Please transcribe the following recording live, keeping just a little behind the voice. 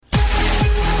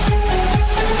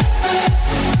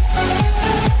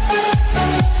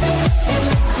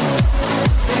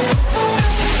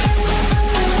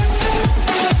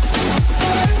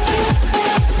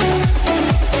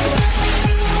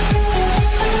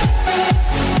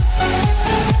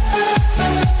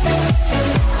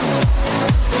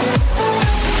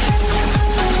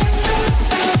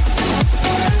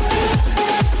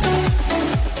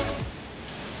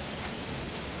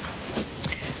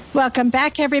Welcome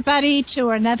back, everybody,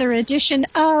 to another edition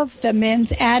of the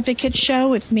Men's Advocate Show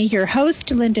with me, your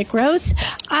host, Linda Gross.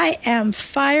 I am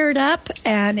fired up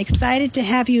and excited to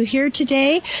have you here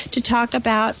today to talk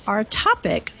about our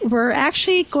topic. We're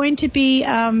actually going to be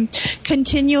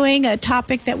continuing a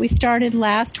topic that we started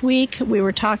last week. We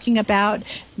were talking about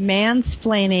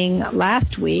mansplaining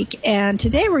last week, and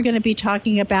today we're going to be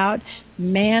talking about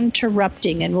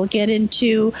Manterrupting, and we'll get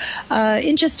into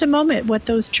in just a moment what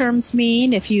those terms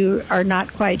mean. If you are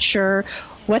not quite sure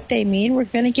what they mean, we're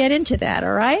going to get into that,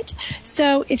 all right?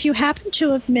 So if you happen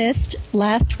to have missed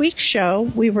last week's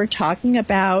show, we were talking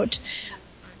about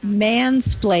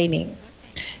mansplaining.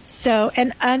 So,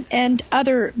 and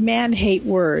other man-hate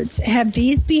words. Have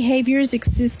these behaviors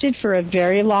existed for a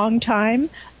very long time?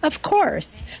 Of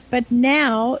course, but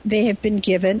now they have been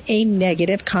given a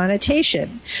negative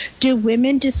connotation. Do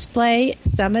women display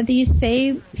some of these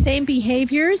same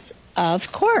behaviors?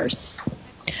 Of course.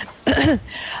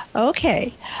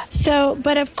 Okay, so,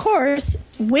 but of course,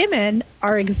 women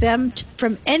are exempt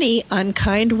from any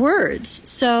unkind words.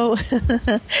 So,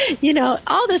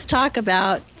 all this talk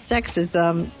about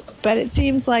sexism, but it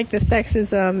seems like the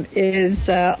sexism is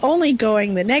only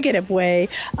going the negative way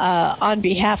on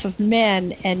behalf of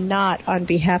men and not on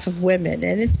behalf of women.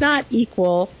 And it's not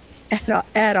equal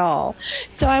at all.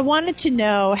 So I wanted to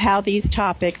know how these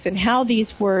topics and how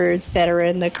these words that are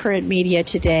in the current media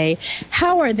today,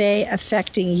 how are they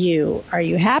affecting you? Are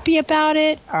you happy about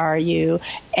it? Are you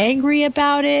angry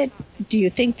about it? Do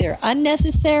you think they're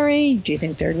unnecessary? Do you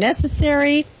think they're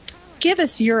necessary? Give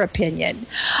us your opinion.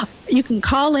 You can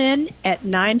call in at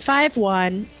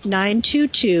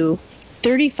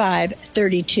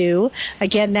 951-922-3532.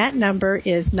 Again, that number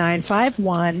is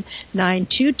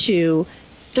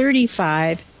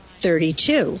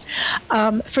 951-922-3532.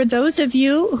 For those of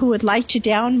you who would like to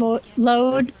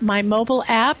download my mobile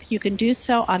app, you can do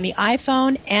so on the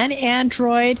iPhone and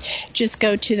Android. Just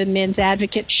go to the Men's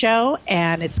Advocate Show,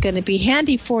 and it's going to be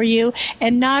handy for you.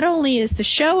 And not only is the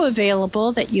show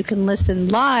available that you can listen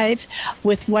live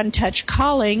with one-touch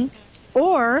calling,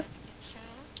 or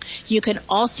you can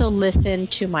also listen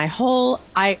to my whole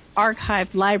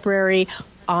archived library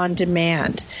on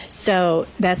demand. So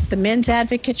that's the Men's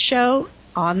Advocate Show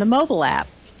on the mobile app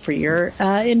for your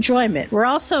enjoyment. We're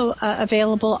also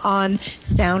available on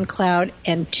SoundCloud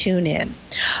and TuneIn.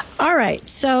 All right,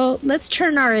 so let's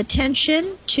turn our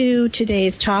attention to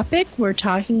today's topic. We're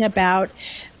talking about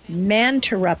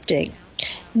manterrupting.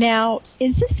 Now,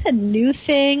 is this a new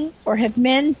thing, or have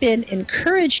men been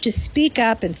encouraged to speak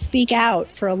up and speak out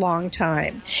for a long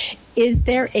time? Is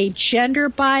there a gender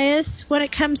bias when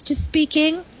it comes to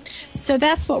speaking? So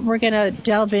that's what we're going to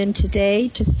delve in today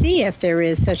to see if there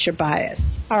is such a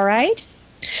bias. All right?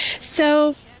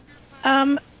 So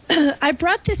I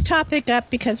brought this topic up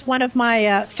because one of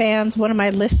my fans, one of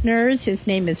my listeners, his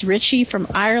name is Richie from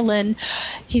Ireland.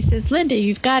 He says, Linda,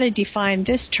 you've got to define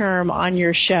this term on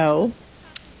your show,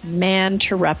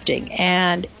 manterrupting.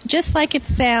 And just like it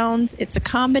sounds, it's a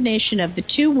combination of the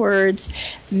two words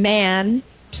man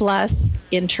plus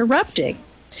interrupting.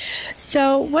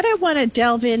 So what I want to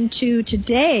delve into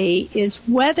today is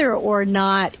whether or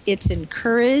not it's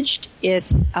encouraged,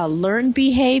 it's a learned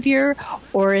behavior,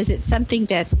 or is it something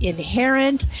that's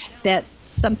inherent, that's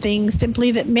something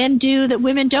simply that men do that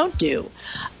women don't do.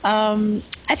 I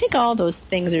think all those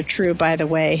things are true, by the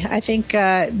way. I think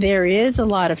there is a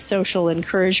lot of social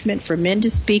encouragement for men to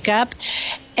speak up,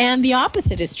 and the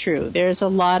opposite is true. There's a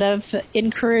lot of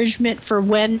encouragement for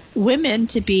women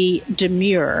to be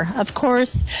demure. Of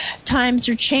course, times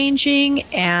are changing,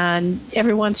 and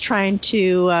everyone's trying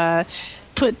to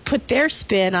put their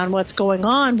spin on what's going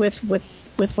on with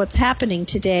what's happening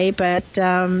today. But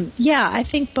I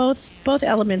think both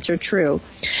elements are true.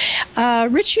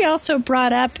 Richie also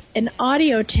brought up an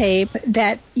audio tape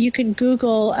that you can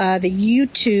Google the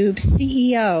YouTube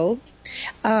CEO.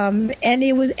 And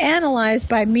it was analyzed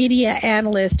by media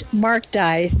analyst Mark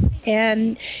Dice,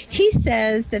 and he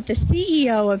says that the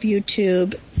CEO of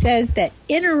YouTube says that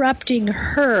interrupting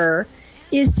her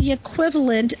is the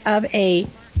equivalent of a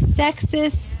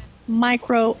sexist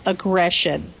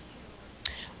microaggression.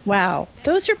 Wow,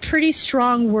 those are pretty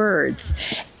strong words.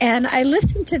 And I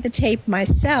listened to the tape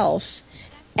myself,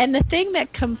 and the thing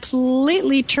that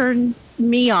completely turned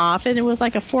me off, and it was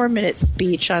like a 4-minute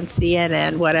speech on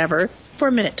CNN, whatever,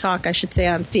 4-minute talk, I should say,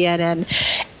 on CNN.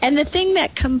 And the thing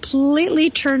that completely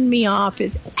turned me off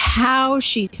is how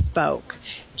she spoke.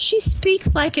 She speaks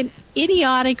like an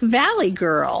idiotic valley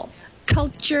girl.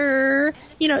 Culture,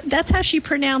 that's how she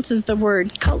pronounces the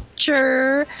word,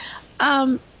 culture.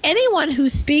 Anyone who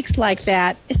speaks like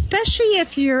that, especially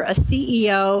if you're a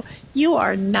CEO, you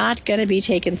are not going to be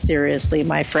taken seriously,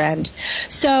 my friend.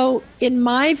 So, in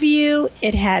my view,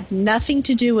 it had nothing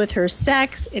to do with her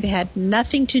sex. It had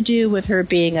nothing to do with her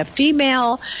being a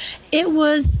female. It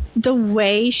was the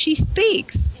way she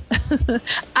speaks.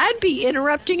 I'd be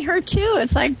interrupting her too.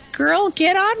 It's like, girl,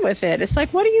 get on with it. It's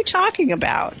like, what are you talking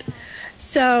about?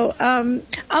 So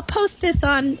I'll post this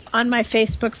on my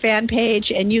Facebook fan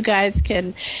page, and you guys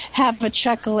can have a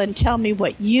chuckle and tell me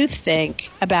what you think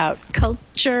about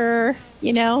culture,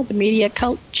 the media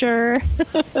culture.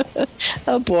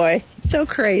 Oh, boy. So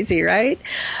crazy, right?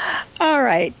 All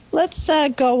right. Let's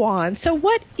go on. So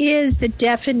what is the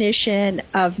definition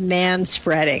of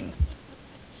manspreading?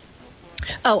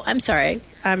 Oh, I'm sorry.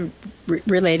 I'm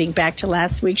relating back to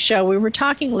last week's show. We were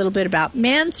talking a little bit about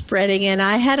manspreading, and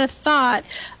I had a thought.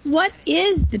 What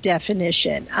is the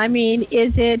definition? I mean,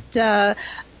 is it, a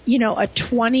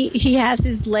 20, he has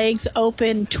his legs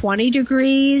open 20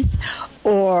 degrees,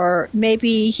 or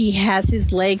maybe he has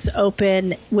his legs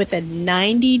open with a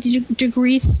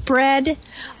 90-degree spread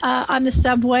on the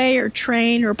subway or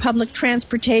train or public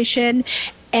transportation?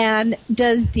 And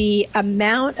does the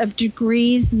amount of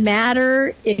degrees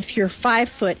matter if you're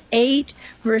 5'8"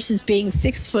 versus being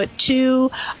 6'2"?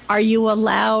 Are you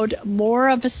allowed more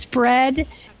of a spread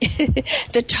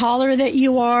the taller that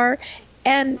you are?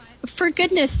 And for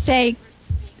goodness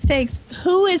sakes,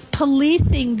 who is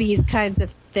policing these kinds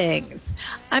of things?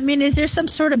 I mean, is there some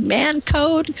sort of man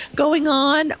code going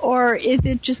on, or is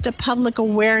it just a public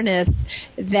awareness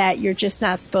that you're just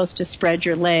not supposed to spread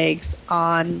your legs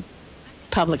on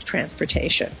public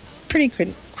transportation?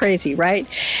 Pretty crazy, right?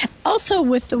 Also,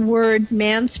 with the word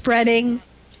manspreading,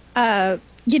 are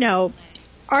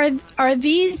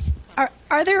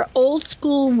there old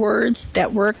school words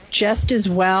that work just as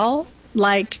well,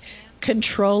 like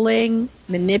controlling,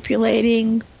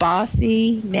 manipulating,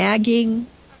 bossy, nagging?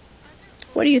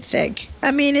 What do you think?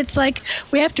 I mean, it's like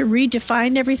we have to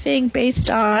redefine everything based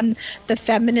on the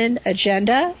feminine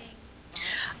agenda.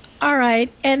 All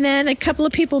right. And then a couple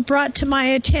of people brought to my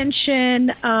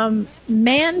attention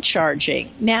man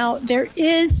charging. Now, there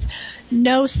is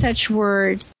no such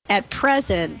word at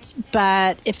present,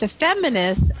 but if the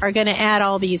feminists are going to add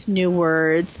all these new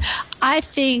words, I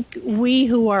think we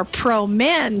who are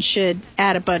pro-men should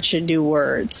add a bunch of new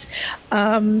words.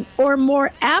 Or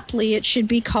more aptly, it should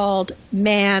be called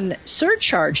man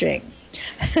surcharging.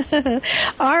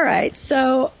 All right.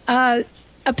 So,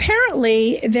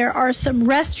 apparently, there are some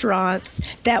restaurants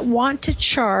that want to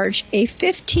charge a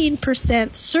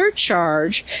 15%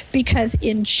 surcharge because,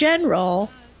 in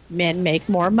general, men make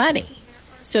more money.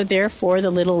 So, therefore, the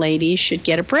little ladies should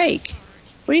get a break.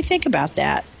 What do you think about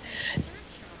that?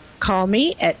 Call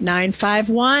me at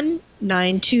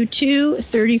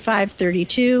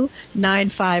 951-922-3532,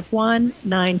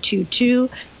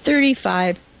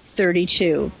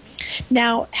 951-922-3532.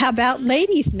 Now, how about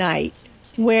ladies' night,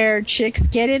 where chicks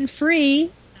get in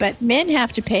free, but men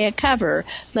have to pay a cover?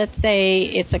 Let's say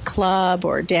it's a club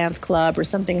or a dance club or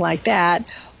something like that.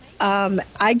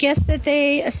 I guess that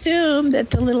they assume that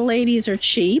the little ladies are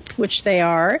cheap, which they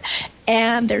are,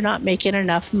 and they're not making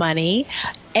enough money,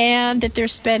 and that they're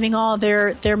spending all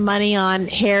their money on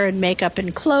hair and makeup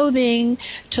and clothing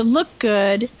to look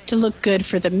good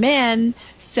for the men.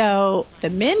 So the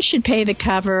men should pay the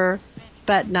cover,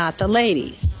 but not the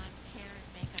ladies.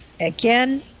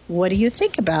 Again, what do you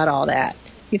think about all that?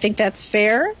 You think that's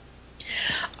fair?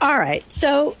 All right.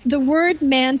 So the word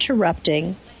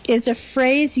manterrupting is a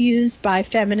phrase used by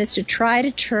feminists to try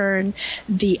to turn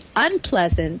the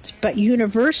unpleasant but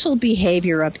universal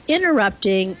behavior of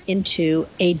interrupting into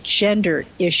a gender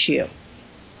issue.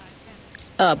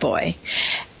 Oh, boy.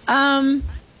 I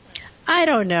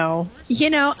don't know.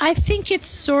 I think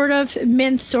it's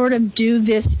men sort of do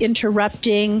this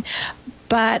interrupting,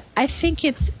 but I think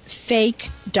it's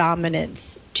fake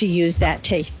dominance to use that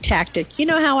tactic. You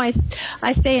know how I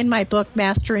say in my book,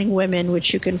 Mastering Women,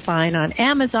 which you can find on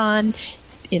Amazon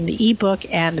in the ebook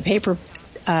and the paper,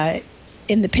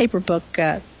 in the paper book,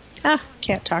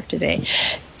 can't talk today,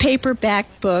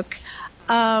 paperback book,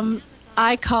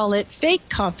 I call it fake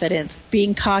confidence.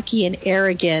 Being cocky and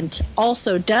arrogant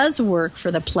also does work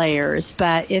for the players,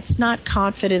 but it's not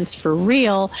confidence for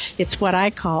real. It's what I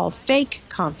call fake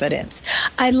confidence.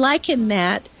 I liken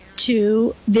that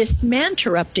to this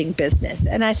manterrupting business.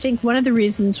 And I think one of the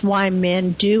reasons why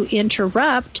men do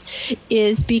interrupt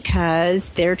is because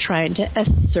they're trying to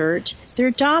assert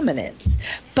their dominance.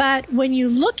 But when you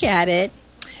look at it,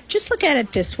 just look at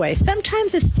it this way.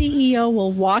 Sometimes a CEO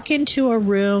will walk into a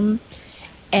room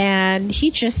and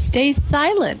he just stays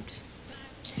silent.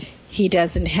 He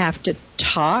doesn't have to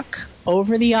talk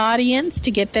over the audience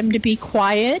to get them to be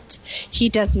quiet. He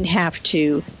doesn't have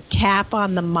to tap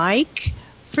on the mic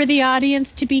for the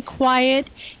audience to be quiet.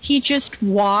 He just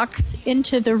walks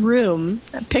into the room,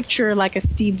 a picture like a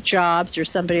Steve Jobs or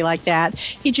somebody like that.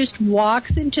 He just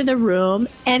walks into the room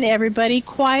and everybody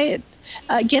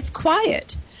gets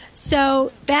quiet.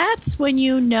 So that's when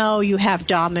you know you have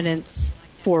dominance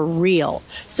for real.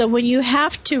 So when you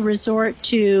have to resort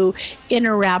to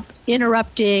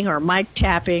interrupting or mic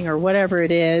tapping or whatever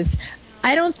it is,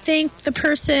 I don't think the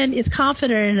person is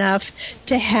confident enough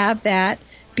to have that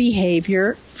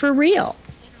behavior for real.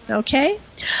 Okay?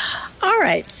 All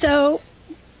right. So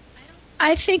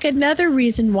I think another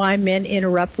reason why men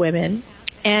interrupt women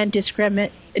and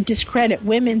discredit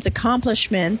women's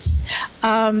accomplishments,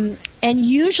 and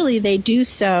usually they do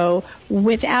so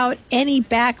without any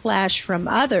backlash from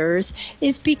others,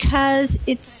 is because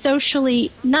it's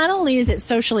socially, not only is it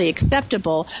socially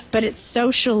acceptable, but it's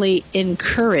socially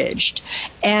encouraged.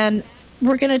 And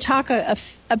we're going to talk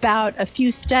about a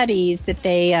few studies that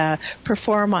they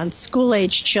perform on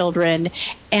school-age children,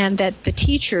 and that the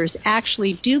teachers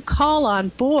actually do call on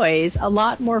boys a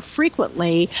lot more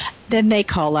frequently than they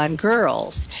call on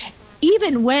girls.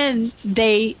 Even when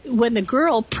the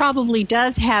girl probably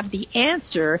does have the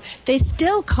answer, they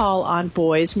still call on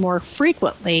boys more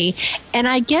frequently. And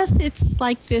I guess it's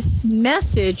like this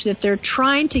message that they're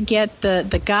trying to get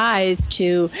the guys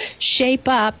to shape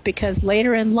up, because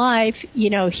later in life,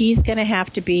 he's going to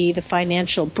have to be the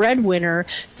financial breadwinner,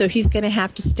 so he's going to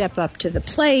have to step up to the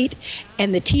plate.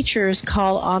 And the teachers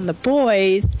call on the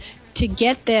boys to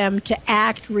get them to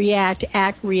act, react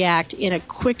in a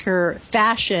quicker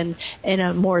fashion, in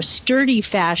a more sturdy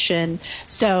fashion,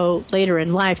 so later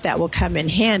in life that will come in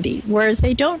handy. Whereas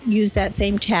they don't use that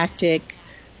same tactic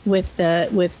with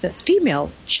the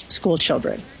female school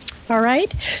children. All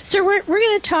right? So we're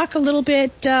going to talk a little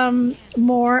bit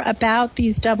more about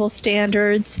these double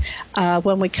standards.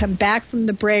 When we come back from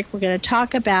the break, we're going to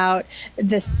talk about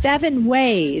the 7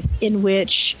 ways in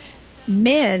which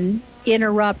men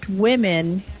interrupt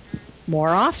women more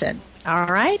often. All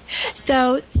right?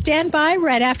 So stand by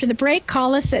right after the break.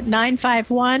 Call us at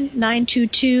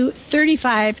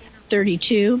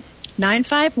 951-922-3532.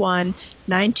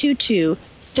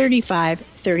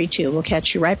 951-922-3532. We'll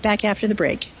catch you right back after the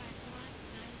break.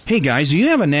 Hey guys, do you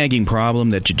have a nagging problem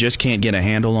that you just can't get a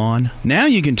handle on? Now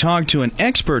you can talk to an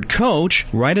expert coach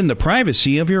right in the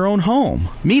privacy of your own home.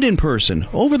 Meet in person,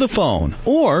 over the phone,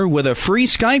 or with a free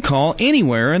Skype call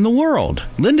anywhere in the world.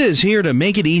 Linda is here to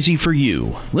make it easy for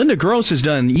you. Linda Gross has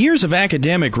done years of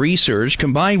academic research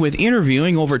combined with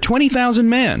interviewing over 20,000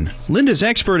 men. Linda's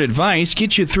expert advice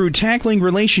gets you through tackling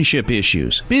relationship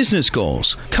issues, business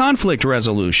goals, conflict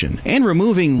resolution, and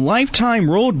removing lifetime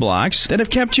roadblocks that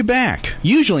have kept you back.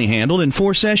 Usually handled in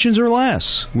 4 sessions or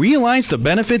less. Realize the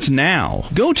benefits now.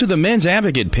 Go to the Men's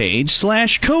Advocate page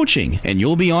 /coaching and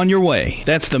you'll be on your way.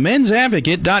 That's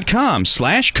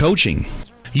themensadvocate.com/coaching.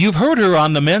 You've heard her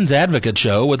on the Men's Advocate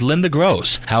Show with Linda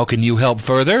Gross. How can you help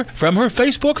further? From her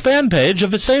Facebook fan page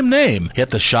of the same name. Hit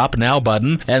the Shop Now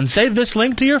button and save this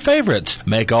link to your favorites.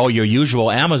 Make all your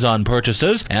usual Amazon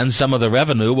purchases, and some of the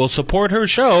revenue will support her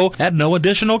show at no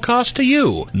additional cost to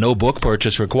you. No book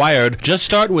purchase required. Just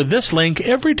start with this link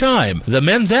every time. The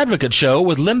Men's Advocate Show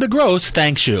with Linda Gross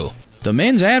thanks you. The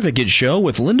Men's Advocate Show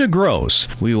with Linda Gross.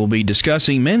 We will be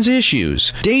discussing men's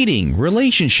issues, dating,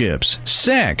 relationships,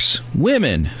 sex,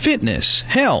 women, fitness,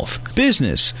 health,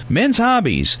 business, men's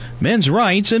hobbies, men's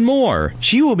rights, and more.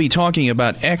 She will be talking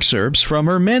about excerpts from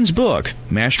her men's book,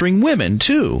 Mastering Women,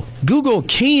 too. Google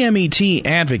KMET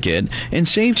Advocate and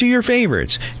save to your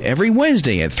favorites every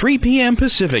Wednesday at 3 p.m.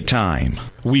 Pacific Time.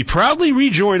 We proudly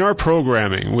rejoin our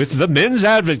programming with the Men's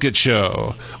Advocate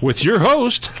Show with your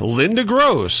host, Linda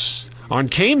Gross, on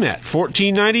KMET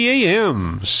 1490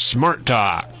 AM, Smart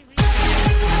Talk.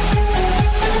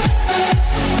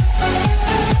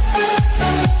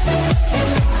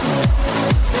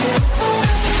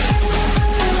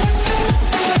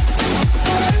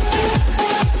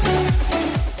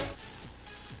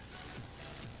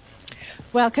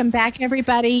 Welcome back,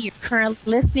 everybody. You're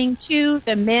currently listening to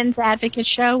the Men's Advocate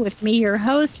Show with me, your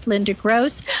host, Linda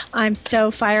Gross. I'm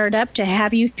so fired up to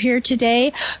have you here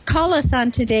today. Call us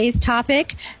on today's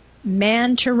topic,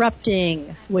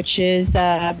 Manterrupting, which is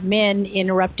men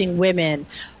interrupting women.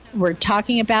 We're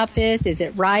talking about this. Is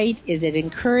it right? Is it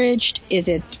encouraged? Is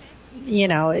it,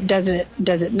 does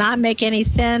it not make any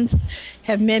sense?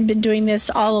 Have men been doing this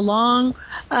all along?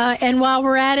 And while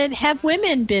we're at it, have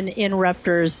women been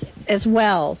interrupters as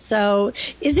well. So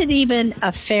is it even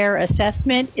a fair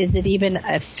assessment? Is it even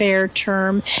a fair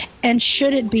term? And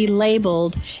should it be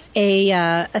labeled a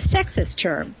sexist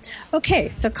term? Okay,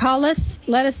 so call us,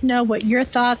 let us know what your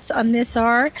thoughts on this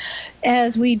are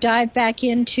as we dive back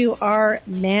into our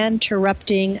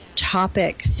Manterrupting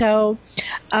topic. So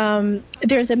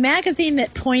there's a magazine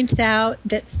that points out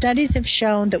that studies have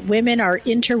shown that women are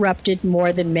interrupted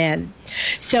more than men.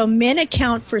 So men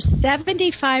account for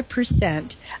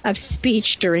 75% of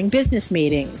speech during business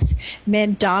meetings.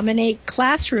 Men dominate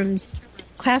classroom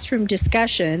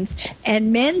discussions,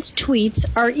 and men's tweets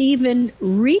are even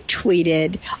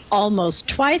retweeted almost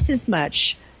twice as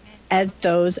much as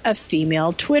those of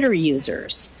female Twitter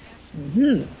users.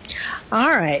 All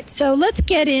right, so let's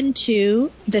get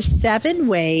into the 7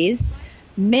 ways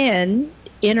men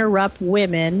interrupt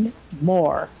women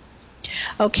more.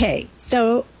 Okay,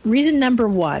 so reason number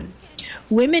 1,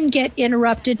 women get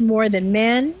interrupted more than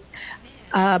men.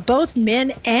 Both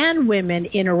men and women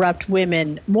interrupt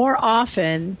women more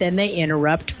often than they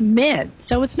interrupt men.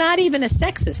 So it's not even a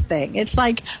sexist thing. It's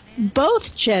like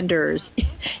both genders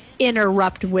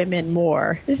interrupt women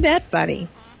more. Isn't that funny?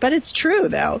 But it's true,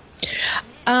 though.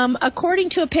 According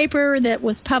to a paper that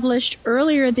was published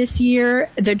earlier this year,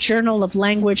 the Journal of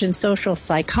Language and Social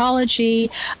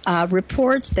Psychology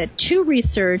reports that 2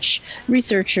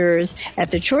 researchers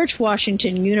at the George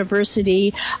Washington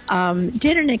University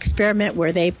did an experiment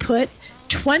where they put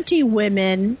 20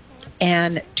 women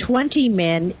and 20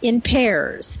 men in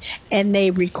pairs, and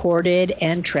they recorded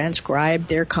and transcribed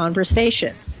their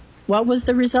conversations. What was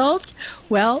the result?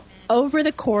 Well, over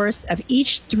the course of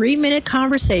each 3-minute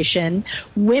conversation,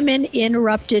 women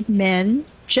interrupted men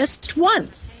just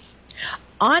once,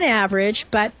 on average,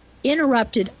 but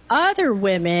interrupted other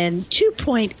women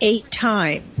 2.8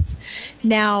 times.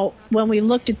 Now, when we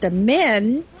looked at the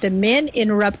men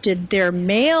interrupted their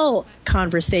male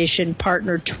conversation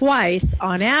partner twice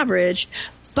on average,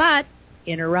 but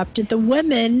interrupted the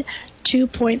women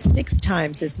 2.6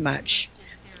 times as much.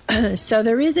 So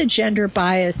there is a gender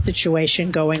bias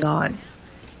situation going on.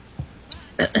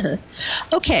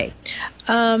 Okay,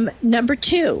 number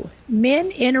 2,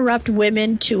 men interrupt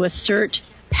women to assert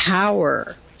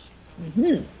power.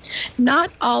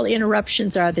 Not all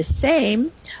interruptions are the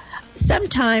same.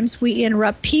 Sometimes we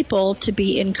interrupt people to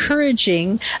be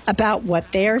encouraging about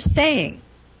what they are saying.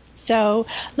 So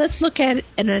let's look at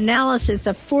an analysis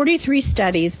of 43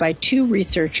 studies by 2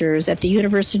 researchers at the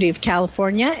University of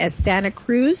California at Santa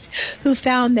Cruz who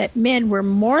found that men were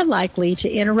more likely to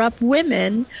interrupt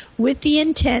women with the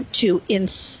intent to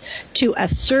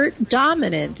assert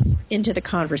dominance into the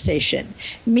conversation,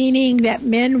 meaning that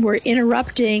men were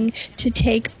interrupting to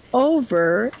take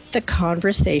over the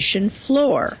conversation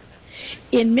floor.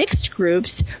 In mixed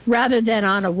groups, rather than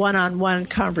on a one-on-one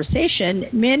conversation,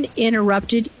 men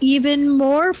interrupted even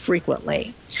more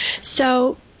frequently.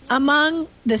 So among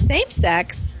the same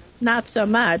sex, not so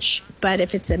much, but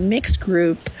if it's a mixed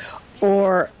group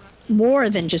or more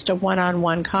than just a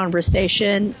one-on-one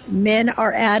conversation, men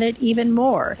are at it even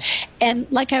more. And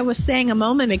like I was saying a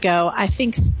moment ago, I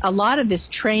think a lot of this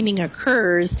training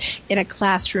occurs in a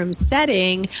classroom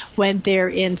setting when they're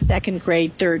in second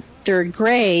grade, third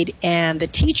grade, and the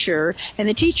teacher,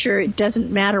 it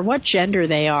doesn't matter what gender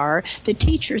they are, the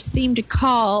teachers seem to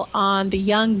call on the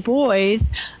young boys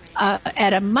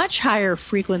at a much higher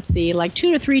frequency, like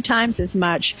 2 to 3 times as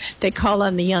much, they call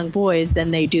on the young boys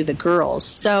than they do the girls.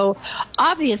 So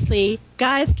obviously,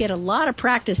 guys get a lot of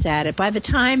practice at it. By the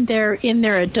time they're in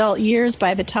their adult years,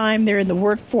 by the time they're in the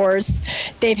workforce,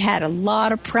 they've had a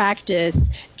lot of practice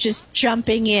just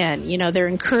jumping in. You know, they're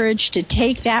encouraged to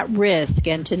take that risk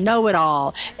and to know it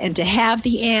all and to have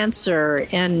the answer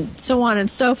and so on and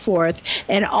so forth.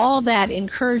 And all that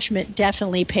encouragement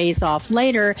definitely pays off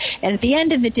later. And at the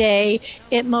end of the day,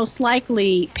 it most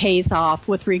likely pays off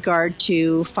with regard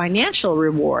to financial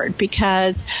reward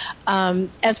because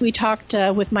as we talked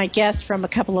with my guest from a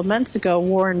couple of months ago,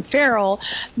 Warren Farrell,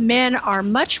 men are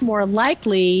much more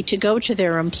likely to go to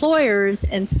their employers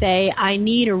and say, I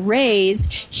need a raise.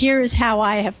 Here is how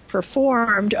I have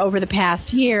performed over the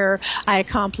past year. I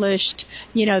accomplished,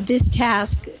 this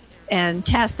task and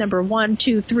task number 1,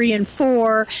 2, 3, and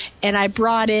 4, and I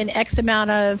brought in X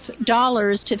amount of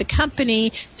dollars to the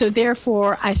company, so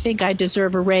therefore I think I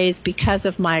deserve a raise because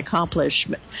of my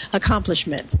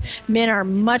accomplishments. Men are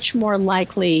much more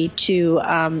likely to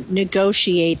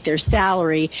negotiate their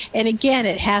salary, and again,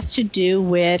 it has to do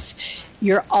with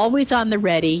you're always on the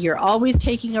ready, you're always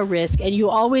taking a risk, and you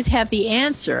always have the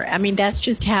answer. I mean, that's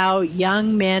just how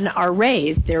young men are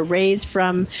raised. They're raised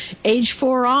from age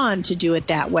 4 on to do it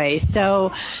that way.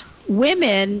 So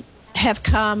women have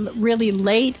come really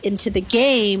late into the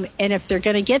game, and if they're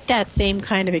going to get that same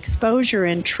kind of exposure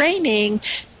and training,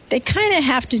 they kind of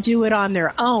have to do it on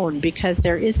their own because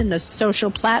there isn't a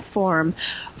social platform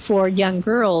for young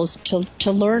girls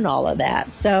to learn all of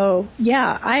that. So,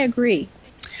 yeah, I agree.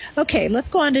 Okay, let's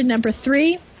go on to number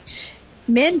 3.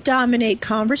 Men dominate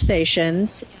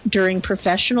conversations during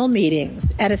professional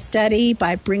meetings. At a study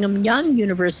by Brigham Young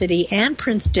University and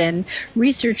Princeton,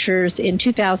 researchers in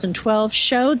 2012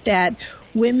 showed that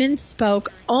women spoke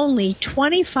only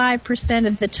 25%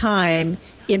 of the time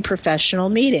in professional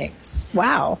meetings.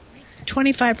 Wow,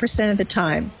 25% of the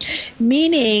time.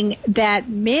 Meaning that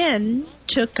men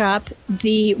took up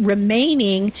the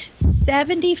remaining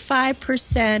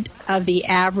 75% of the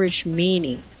average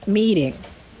meeting.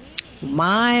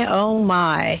 My, oh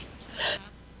my.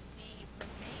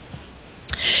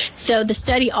 So the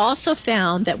study also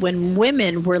found that when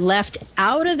women were left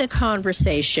out of the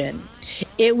conversation,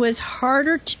 it was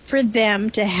harder for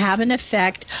them to have an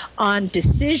effect on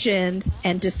decisions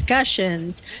and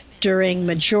discussions during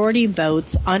majority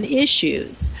votes on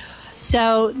issues.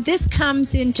 So this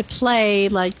comes into play,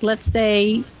 like let's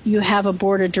say you have a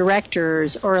board of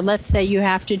directors, or let's say you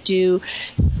have to do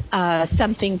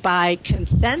something by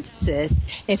consensus.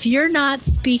 If you're not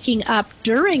speaking up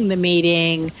during the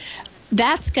meeting,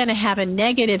 that's going to have a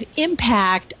negative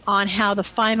impact on how the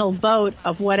final vote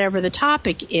of whatever the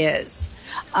topic is.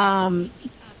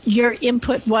 Your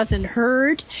input wasn't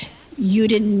heard. You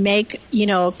didn't make,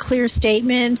 clear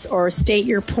statements or state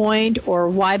your point or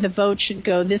why the vote should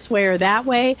go this way or that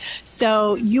way.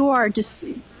 So you are just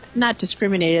not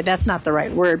discriminated. That's not the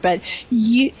right word, but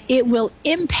it will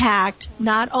impact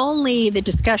not only the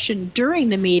discussion during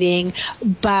the meeting,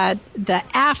 but the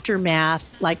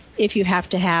aftermath, like if you have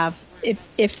to have,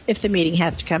 if the meeting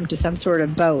has to come to some sort of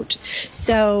vote.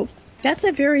 So that's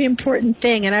a very important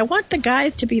thing. And I want the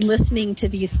guys to be listening to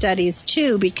these studies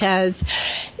too, because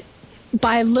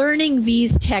by learning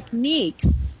these techniques,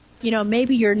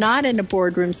 maybe you're not in a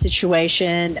boardroom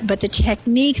situation, but the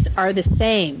techniques are the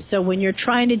same. So when you're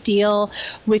trying to deal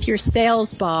with your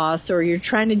sales boss or you're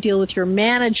trying to deal with your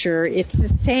manager, it's the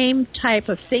same type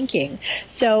of thinking.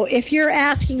 So if you're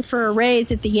asking for a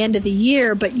raise at the end of the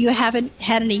year, but you haven't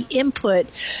had any input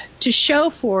to show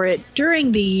for it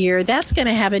during the year, that's going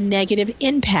to have a negative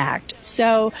impact.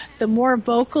 So the more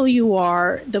vocal you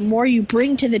are, the more you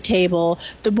bring to the table,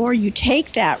 the more you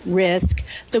take that risk,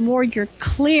 the more you're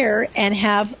clear and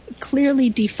have clearly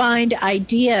defined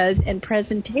ideas and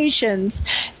presentations,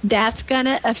 that's going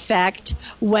to affect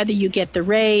whether you get the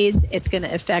raise, it's going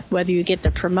to affect whether you get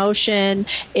the promotion,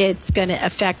 it's going to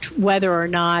affect whether or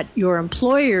not your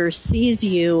employer sees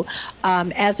you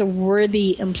as a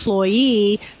worthy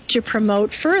employee to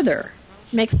promote further.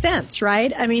 Makes sense,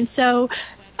 right? I mean, so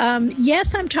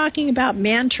yes, I'm talking about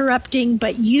manterrupting,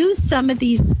 but use some of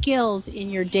these skills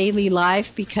in your daily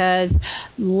life because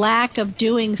lack of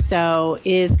doing so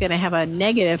is going to have a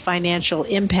negative financial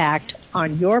impact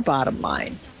on your bottom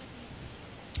line.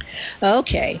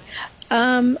 Okay.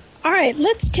 All right,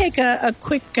 let's take a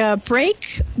quick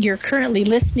break. You're currently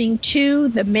listening to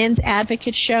the Men's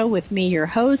Advocate Show with me, your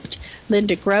host,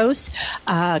 Linda Gross.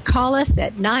 Call us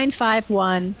at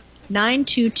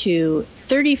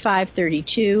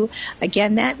 951-922-3532.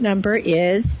 Again, that number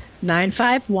is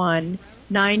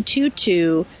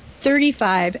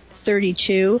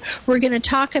 951-922-3532. We're going to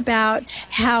talk about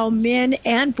how men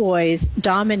and boys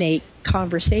dominate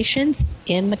conversations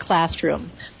in the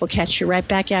classroom. We'll catch you right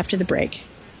back after the break.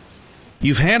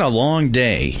 You've had a long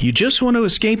day. You just want to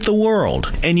escape the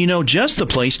world, and you know just the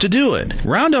place to do it.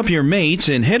 Round up your mates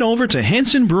and head over to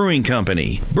Henson Brewing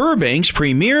Company, Burbank's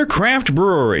premier craft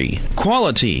brewery.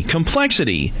 Quality,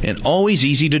 complexity, and always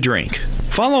easy to drink.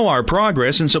 Follow our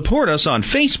progress and support us on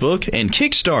Facebook and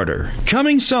Kickstarter.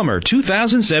 Coming summer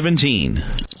 2017.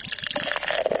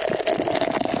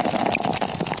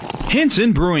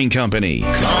 Henson Brewing Company.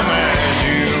 Come as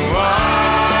you are.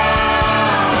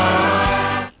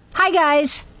 Hi,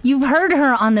 guys. You've heard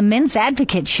her on the Men's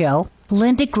Advocate Show.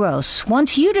 Linda Gross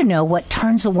wants you to know what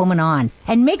turns a woman on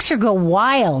and makes her go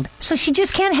wild so she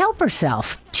just can't help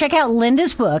herself. Check out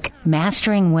Linda's book,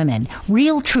 Mastering Women,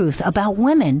 Real Truth About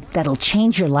Women That'll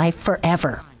Change Your Life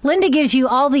Forever. Linda gives you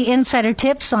all the insider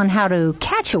tips on how to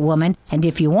catch a woman and,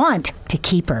 if you want, to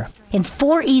keep her. In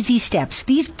 4 easy steps,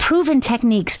 these proven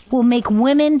techniques will make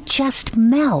women just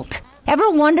melt.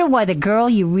 Ever wonder why the girl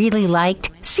you really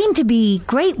liked seemed to be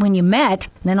great when you met,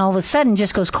 then all of a sudden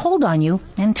just goes cold on you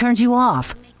and turns you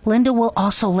off? Linda will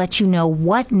also let you know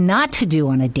what not to do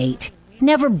on a date.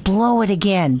 Never blow it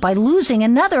again by losing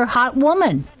another hot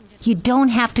woman. You don't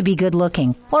have to be good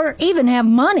looking or even have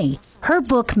money. Her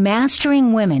book,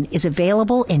 Mastering Women, is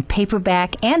available in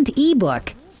paperback and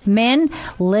ebook. Men,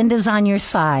 Linda's on your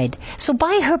side. So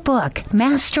buy her book,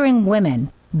 Mastering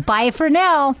Women. Bye for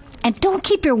now. And don't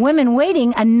keep your women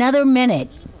waiting another minute.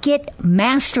 Get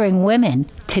Mastering Women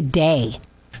today.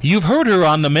 You've heard her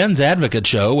on the Men's Advocate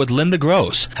Show with Linda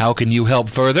Gross. How can you help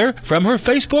further? From her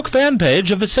Facebook fan page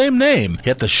of the same name.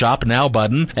 Hit the Shop Now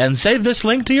button and save this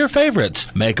link to your favorites.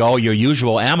 Make all your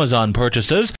usual Amazon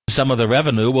purchases. Some of the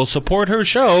revenue will support her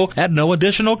show at no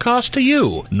additional cost to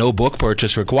you. No book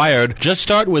purchase required. Just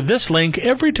start with this link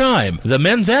every time. The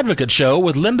Men's Advocate Show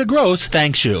with Linda Gross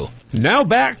thanks you. Now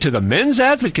back to the Men's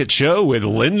Advocate Show with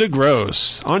Linda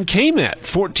Gross on KMET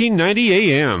 1490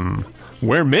 AM,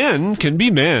 where men can be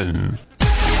men.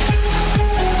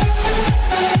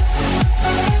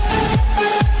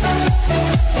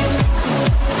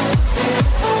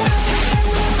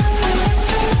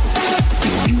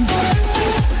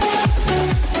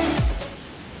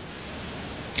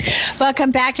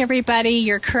 Welcome back, everybody.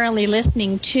 You're currently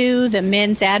listening to the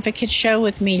Men's Advocate Show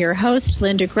with me, your host,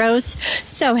 Linda Gross.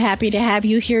 So happy to have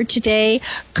you here today.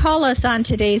 Call us on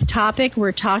today's topic.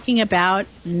 We're talking about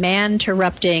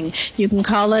manterrupting. You can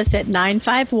call us at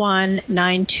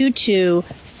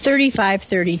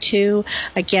 951-922-3532.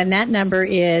 Again, that number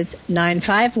is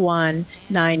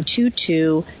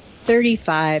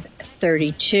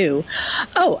 951-922-3532.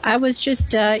 Oh, I was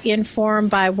just informed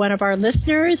by one of our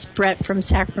listeners, Brett from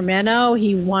Sacramento.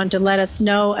 He wanted to let us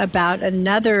know about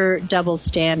another double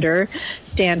standard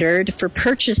for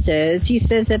purchases. He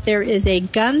says that there is a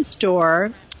gun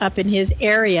store up in his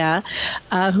area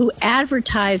who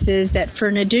advertises that for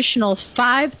an additional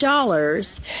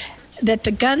 $5 that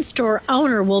the gun store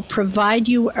owner will provide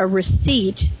you a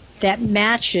receipt that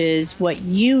matches what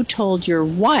you told your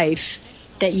wife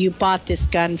that you bought this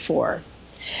gun for.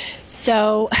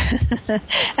 So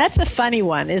that's a funny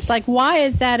one. It's like, why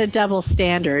is that a double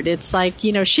standard? It's like,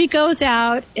 you know, she goes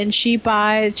out and she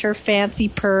buys her fancy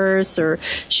purse or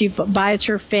she buys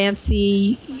her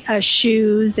fancy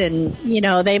shoes, and, you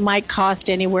know, they might cost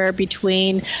anywhere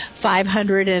between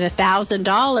 $500 and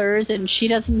 $1,000, and she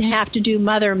doesn't have to do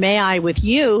mother may I with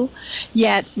you.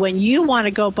 Yet when you want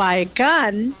to go buy a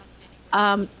gun,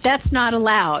 that's not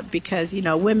allowed because, you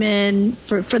know, women,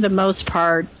 for the most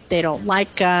part, they don't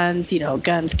like guns. You know,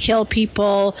 guns kill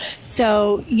people.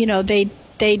 So, you know, they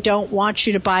don't want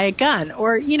you to buy a gun,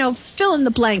 or, you know, fill in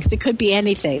the blanks. It could be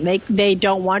anything. They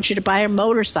don't want you to buy a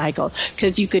motorcycle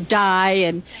because you could die,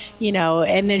 and, you know,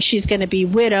 and then she's going to be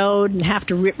widowed and have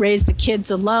to raise the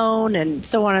kids alone, and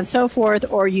so on and so forth.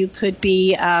 Or you could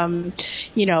be,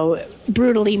 you know,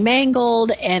 brutally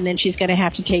mangled, and then she's going to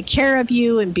have to take care of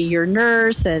you and be your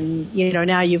nurse, and, you know,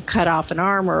 now you've cut off an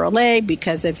arm or a leg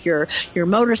because of your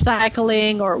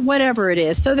motorcycling or whatever it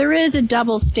is. So there is a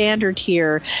double standard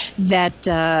here that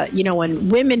you know, when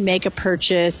women make a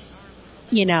purchase,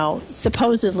 you know,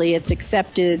 supposedly it's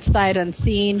accepted sight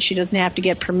unseen. She doesn't have to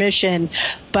get permission.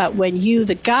 But when you,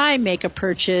 the guy, make a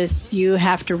purchase, you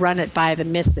have to run it by the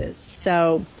missus.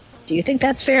 So do you think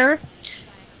that's fair?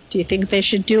 Do you think they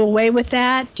should do away with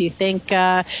that? Do you think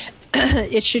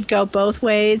it should go both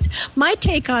ways? My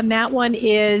take on that one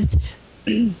is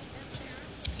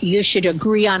you should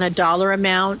agree on a dollar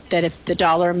amount, that if the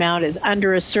dollar amount is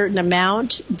under a certain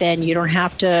amount, then you don't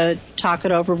have to talk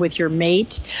it over with your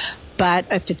mate. But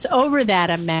if it's over that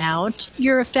amount,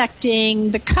 you're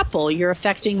affecting the couple, you're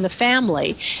affecting the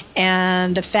family.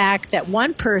 And the fact that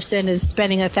one person is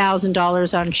spending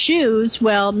 $1,000 on shoes,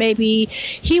 well, maybe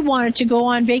he wanted to go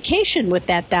on vacation with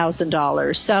that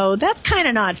 $1,000. So that's kind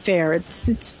of not fair.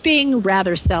 It's being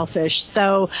rather selfish.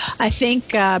 So I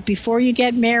think before you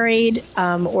get married,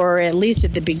 or at least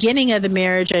at the beginning of the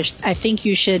marriage, I think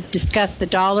you should discuss the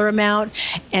dollar amount.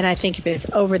 And I think if it's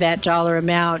over that dollar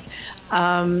amount,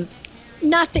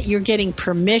 not that you're getting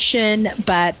permission,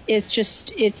 but it's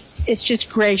just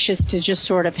gracious to just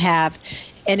sort of have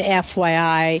an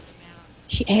FYI.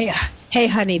 Hey,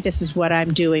 honey, this is what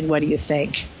I'm doing. What do you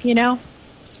think? You know?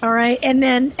 All right. And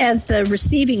then as the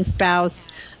receiving spouse,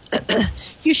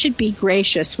 you should be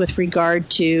gracious with regard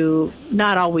to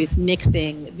not always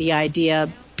nixing the idea.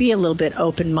 Be a little bit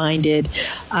open-minded.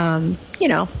 You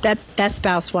know, that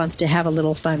spouse wants to have a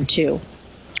little fun too.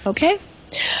 Okay?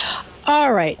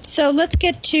 All right, so let's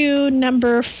get to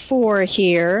number 4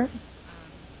 here.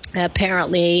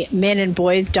 Apparently, men and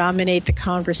boys dominate the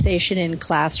conversation in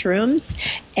classrooms,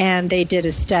 and they did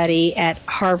a study at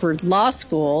Harvard Law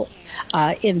School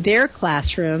in their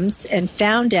classrooms and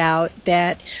found out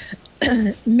that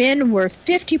men were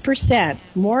 50%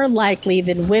 more likely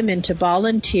than women to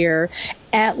volunteer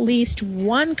at least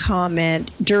one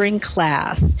comment during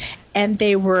class, and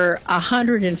they were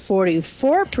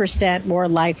 144% more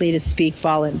likely to speak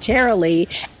voluntarily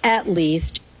at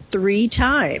least 3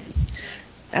 times.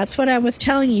 That's what I was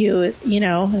telling you,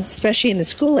 especially in the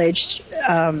school age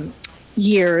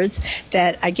years,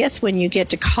 that I guess when you get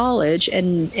to college,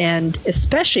 and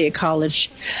especially a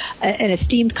college, an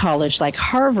esteemed college like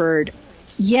Harvard,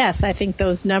 yes, I think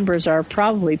those numbers are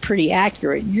probably pretty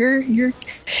accurate. You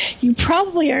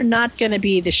probably are not going to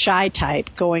be the shy type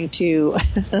going to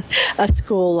a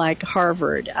school like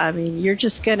Harvard. I mean, you're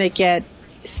just going to get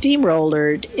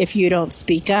steamrollered if you don't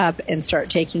speak up and start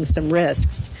taking some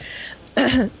risks.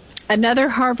 Another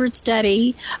Harvard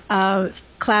study,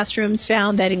 classrooms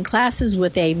found that in classes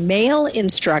with a male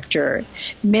instructor,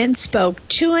 men spoke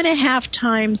 2.5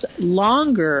 times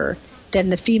longer than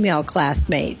the female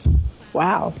classmates.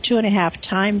 Wow, 2.5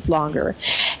 times longer.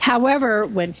 However,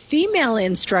 when female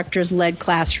instructors led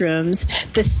classrooms,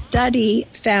 the study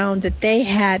found that they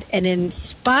had an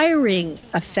inspiring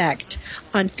effect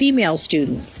on female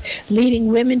students, leading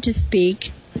women to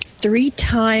speak 3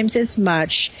 times as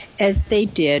much as they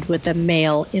did with a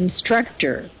male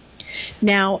instructor.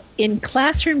 Now, in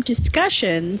classroom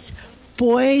discussions,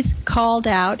 boys called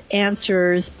out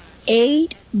answers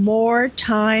 8 more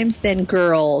times than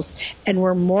girls and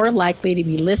were more likely to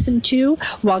be listened to,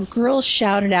 while girls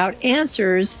shouted out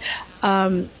answers.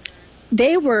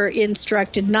 They were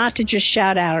instructed not to just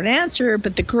shout out an answer,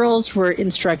 but the girls were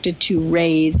instructed to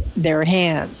raise their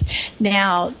hands.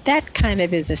 Now, that kind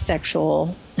of is a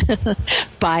sexual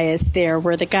bias there,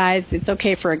 where the guys, it's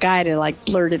okay for a guy to like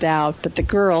blurt it out, but the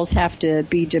girls have to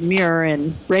be demure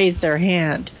and raise their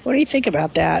hand. What do you think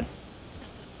about that?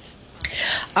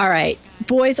 All right.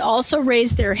 Boys also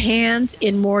raised their hands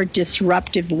in more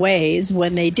disruptive ways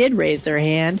when they did raise their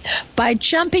hand, by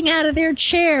jumping out of their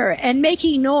chair and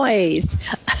making noise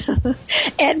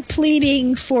and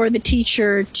pleading for the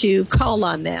teacher to call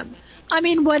on them. I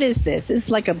mean, what is this? It's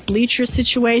like a bleacher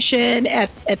situation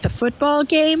at the football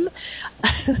game.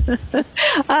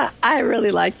 I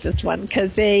really like this one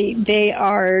because they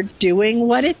are doing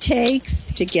what it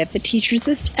takes to get the teacher's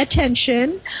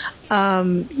attention,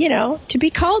 to be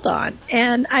called on.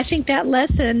 And I think that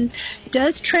lesson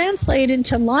does translate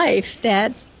into life,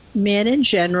 that men in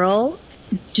general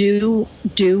do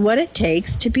what it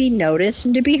takes to be noticed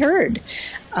and to be heard.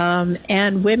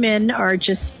 And women are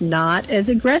just not as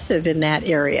aggressive in that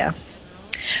area.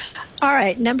 All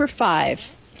right, number 5.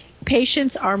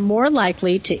 Patients are more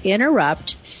likely to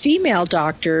interrupt female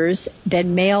doctors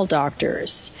than male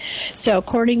doctors. So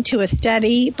according to a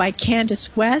study by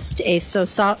Candace West, a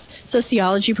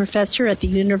sociology professor at the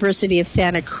University of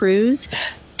Santa Cruz,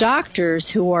 doctors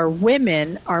who are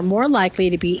women are more likely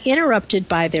to be interrupted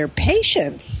by their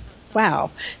patients,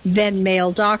 than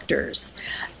male doctors.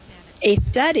 A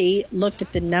study looked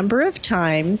at the number of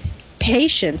times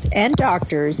patients and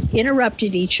doctors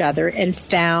interrupted each other and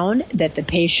found that the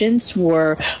patients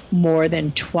were more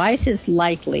than twice as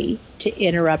likely to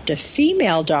interrupt a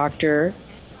female doctor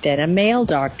than a male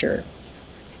doctor.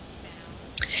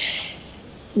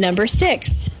 Number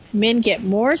 6, men get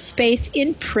more space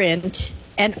in print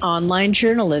and online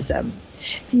journalism.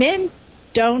 Men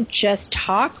don't just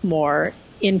talk more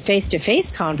in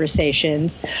face-to-face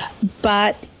conversations,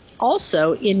 but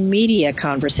also in media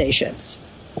conversations.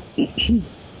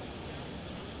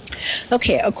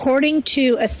 Okay, according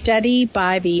to a study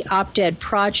by the OptEd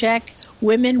Project,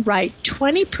 women write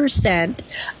 20%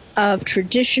 of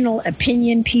traditional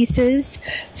opinion pieces,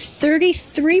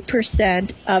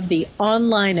 33% of the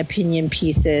online opinion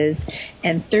pieces,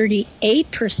 and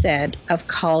 38% of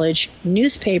college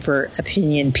newspaper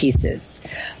opinion pieces.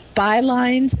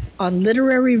 Bylines on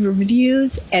literary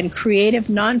reviews and creative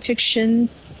nonfiction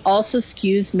also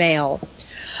skews male.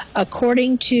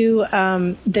 According to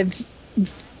the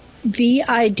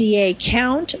VIDA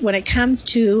count, when it comes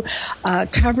to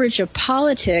coverage of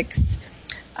politics,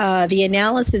 the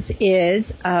analysis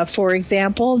is, for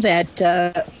example, that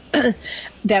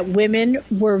that women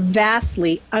were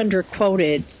vastly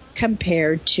underquoted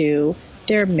compared to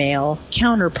their male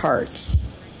counterparts.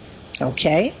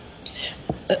 Okay?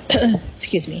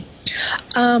 Excuse me.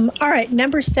 All right,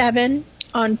 number 7,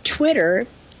 on Twitter,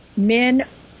 men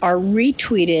are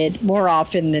retweeted more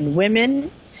often than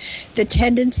women. The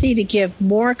tendency to give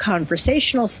more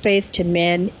conversational space to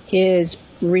men is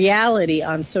reality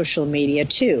on social media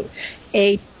too.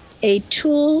 A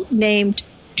tool named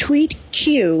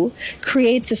TweetQ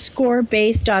creates a score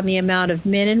based on the amount of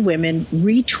men and women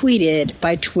retweeted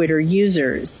by Twitter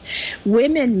users.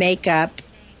 Women make up,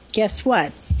 guess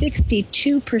what,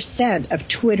 62% of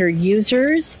Twitter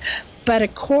users, But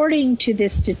according to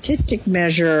this statistic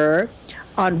measure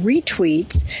on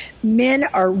retweets, men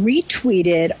are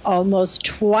retweeted almost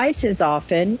twice as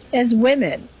often as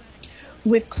women,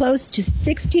 with close to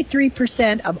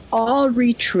 63% of all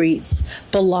retweets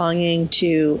belonging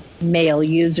to male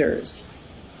users.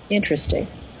 Interesting.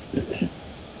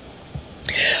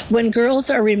 When girls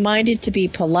are reminded to be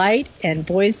polite and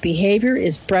boys' behavior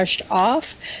is brushed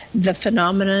off, the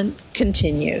phenomenon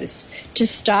continues. To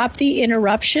stop the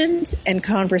interruptions and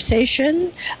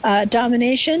conversation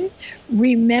domination,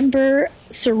 remember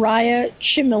Soraya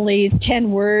Chimley's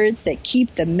 10 words that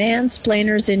keep the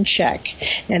mansplainers in check,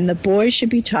 and the boys should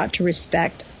be taught to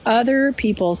respect other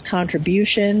people's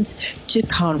contributions to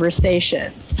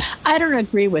conversations. I don't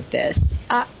agree with this.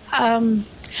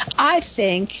 I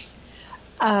think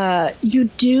you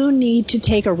do need to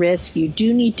take a risk. You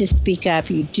do need to speak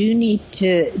up. You do need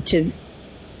to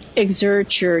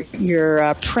exert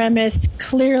your premise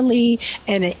clearly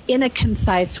and in a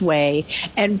concise way.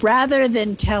 And rather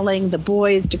than telling the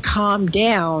boys to calm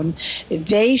down,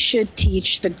 they should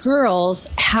teach the girls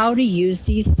how to use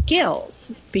these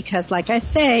skills. Because, like I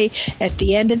say, at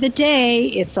the end of the day,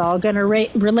 it's all going to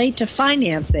relate to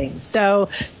financing. So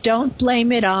don't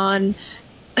blame it on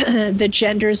the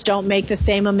genders don't make the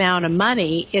same amount of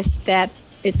money. It's that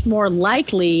it's more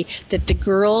likely that the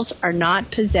girls are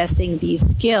not possessing these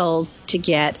skills to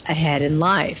get ahead in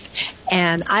life.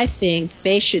 And I think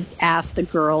they should ask the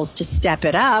girls to step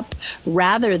it up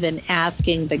rather than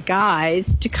asking the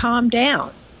guys to calm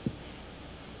down.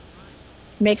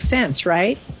 Makes sense,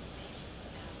 right?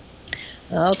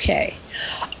 Okay.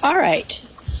 All right.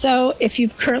 So if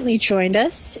you've currently joined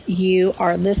us, you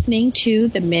are listening to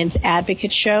the Men's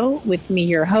Advocate Show with me,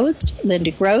 your host, Linda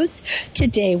Gross.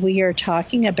 Today we are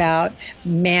talking about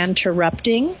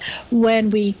manterrupting.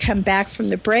 When we come back from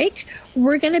the break,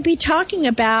 we're going to be talking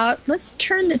about, let's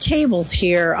turn the tables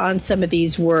here on some of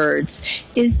these words.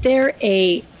 Is there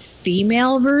a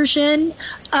female version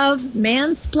of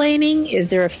mansplaining? Is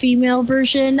there a female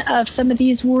version of some of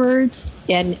these words?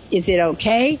 And is it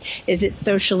okay? Is it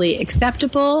socially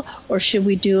acceptable? Or should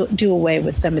we do away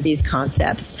with some of these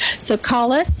concepts? So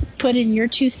call us, put in your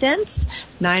 2 cents,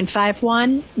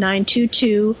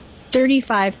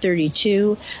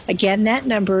 951-922-3532. Again, that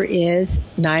number is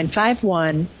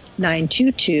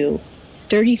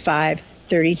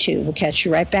 951-922-3532. We'll catch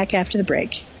you right back after the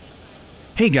break.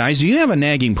 Hey guys, do you have a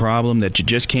nagging problem that you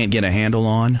just can't get a handle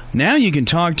on? Now you can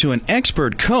talk to an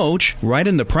expert coach right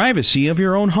in the privacy of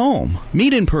your own home.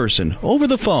 Meet in person, over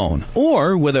the phone,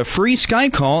 or with a free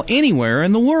Skype call anywhere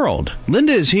in the world.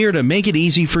 Linda is here to make it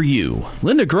easy for you.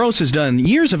 Linda Gross has done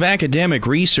years of academic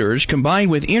research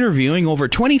combined with interviewing over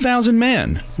 20,000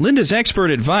 men. Linda's expert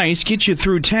advice gets you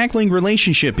through tackling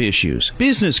relationship issues,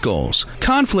 business goals,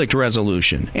 conflict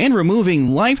resolution, and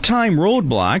removing lifetime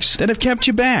roadblocks that have kept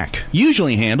you back.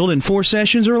 Usually handled in 4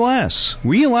 sessions or less.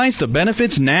 Realize the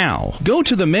benefits now. Go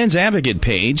to the Men's Advocate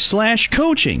page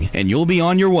 /coaching and you'll be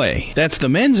on your way. That's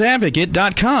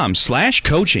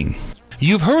themensadvocate.com/coaching.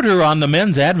 You've heard her on the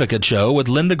Men's Advocate Show with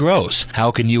Linda Gross.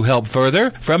 How can you help further?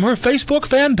 From her Facebook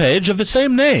fan page of the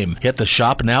same name. Hit the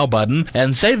Shop Now button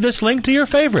and save this link to your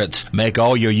favorites. Make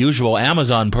all your usual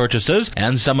Amazon purchases,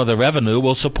 and some of the revenue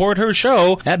will support her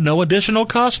show at no additional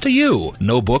cost to you.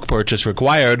 No book purchase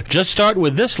required. Just start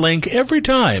with this link every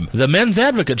time. The Men's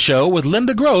Advocate Show with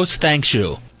Linda Gross thanks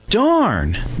you.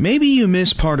 Darn, maybe you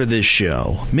missed part of this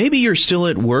show. Maybe you're still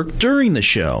at work during the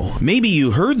show. Maybe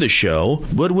you heard the show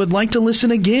but would like to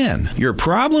listen again. Your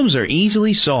problems are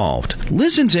easily solved.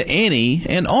 Listen to any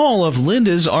and all of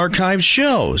Linda's archived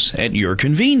shows at your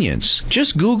convenience.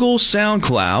 Just Google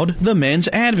SoundCloud The Men's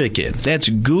Advocate. That's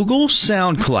Google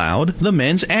SoundCloud The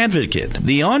Men's Advocate.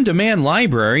 The on-demand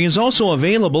library is also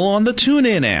available on the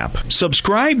TuneIn app.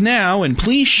 Subscribe now and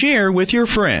please share with your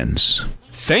friends.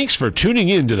 Thanks for tuning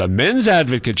in to the Men's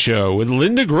Advocate Show with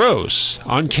Linda Gross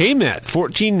on KMET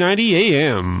 1490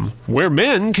 AM, where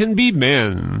men can be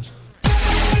men.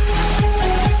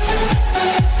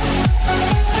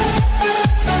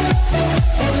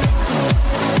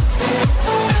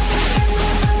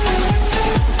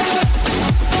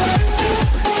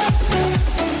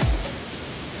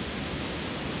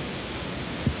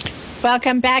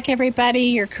 Welcome back, everybody.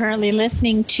 You're currently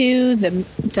listening to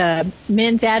the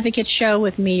Men's Advocate Show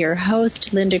with me, your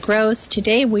host, Linda Gross.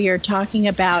 Today we are talking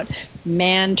about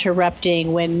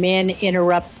manterrupting, when men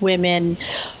interrupt women.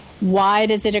 Why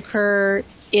does it occur?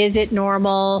 Is it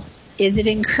normal? Is it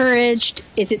encouraged?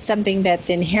 Is it something that's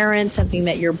inherent, something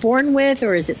that you're born with,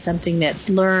 or is it something that's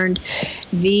learned?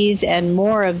 These and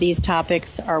more of these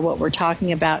topics are what we're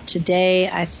talking about today.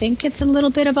 I think it's a little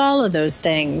bit of all of those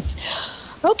things.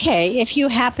 Okay, if you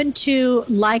happen to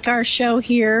like our show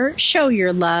here, show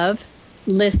your love,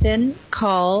 listen,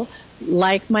 call,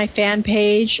 like my fan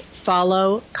page,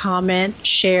 follow, comment,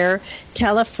 share,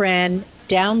 tell a friend,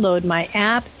 download my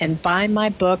app, and buy my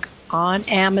book on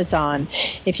Amazon.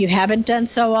 If you haven't done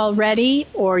so already,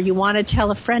 or you want to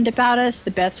tell a friend about us,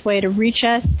 the best way to reach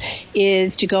us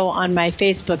is to go on my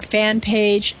Facebook fan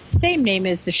page, same name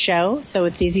as the show, so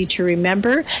it's easy to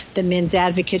remember, The Men's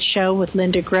Advocate Show with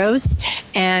Linda Gross,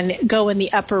 and go in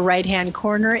the upper right-hand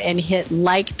corner and hit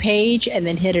like page, and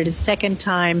then hit it a second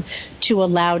time to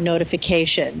allow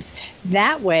notifications.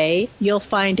 That way, you'll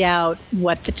find out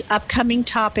what the upcoming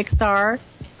topics are,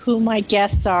 who my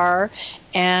guests are,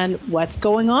 and what's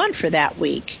going on for that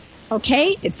week.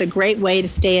 Okay? It's a great way to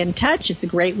stay in touch. It's a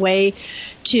great way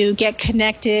to get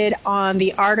connected on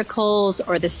the articles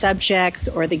or the subjects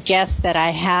or the guests that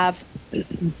I have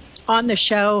on the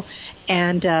show.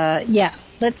 And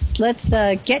let's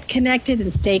get connected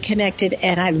and stay connected.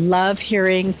 And I love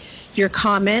hearing your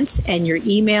comments and your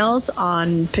emails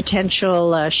on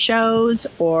potential shows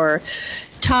or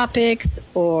topics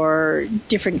or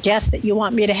different guests that you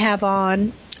want me to have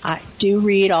on. I do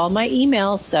read all my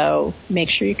emails, so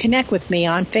make sure you connect with me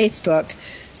on Facebook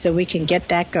so we can get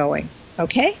that going.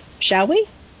 Okay? Shall we?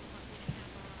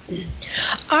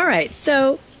 All right.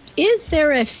 So is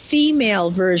there a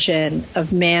female version of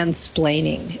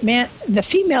mansplaining? The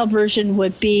female version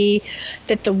would be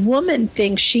that the woman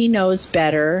thinks she knows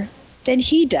better than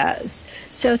he does.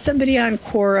 So somebody on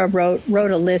Quora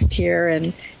wrote a list here,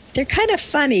 and they're kind of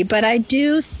funny, but I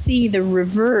do see the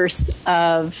reverse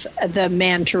of the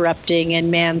manterrupting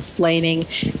and mansplaining,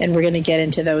 and we're going to get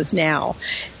into those now.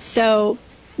 So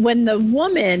when the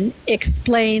woman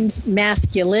explains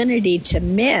masculinity to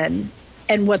men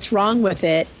and what's wrong with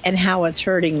it and how it's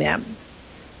hurting them.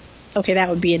 Okay, that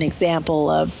would be an example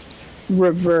of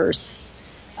reverse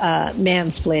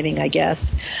mansplaining, I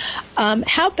guess.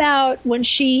 How about when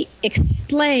she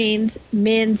explains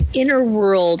men's inner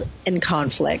world and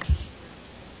conflicts?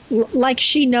 Like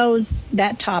she knows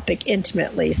that topic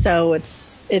intimately, so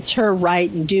it's her right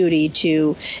and duty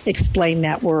to explain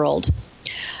that world.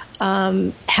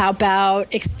 How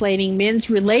about explaining men's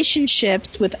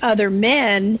relationships with other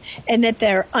men and that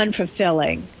they're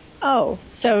unfulfilling? Oh,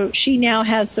 so she now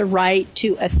has the right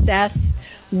to assess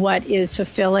what is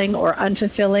fulfilling or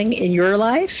unfulfilling in your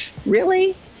life?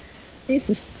 Really?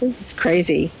 This is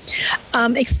crazy.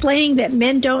 Explaining that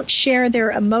men don't share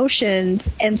their emotions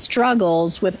and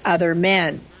struggles with other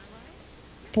men.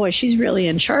 Boy, she's really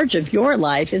in charge of your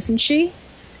life, isn't she?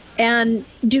 And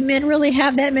do men really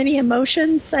have that many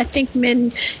emotions? I think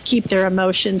men keep their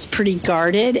emotions pretty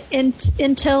guarded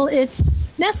until it's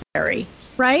necessary.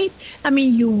 Right? I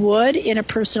mean, you would in a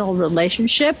personal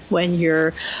relationship when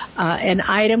you're an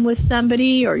item with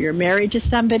somebody or you're married to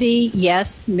somebody.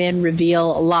 Yes, men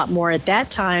reveal a lot more at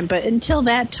that time, but until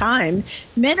that time,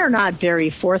 men are not very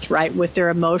forthright with their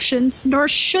emotions, nor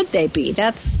should they be.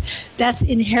 That's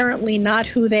inherently not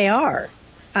who they are.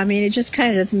 I mean, it just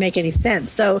kind of doesn't make any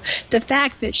sense. So the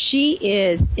fact that she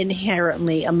is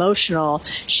inherently emotional,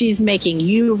 she's making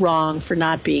you wrong for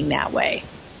not being that way.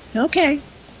 Okay.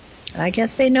 I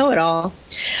guess they know it all.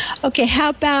 Okay, how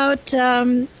about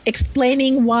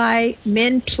explaining why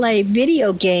men play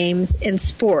video games in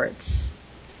sports?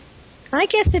 I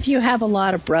guess if you have a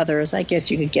lot of brothers, I guess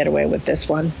you could get away with this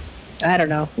one. I don't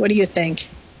know. What do you think?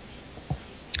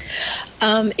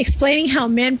 Explaining how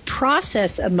men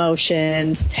process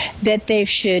emotions, that they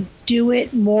should do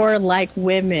it more like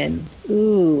women.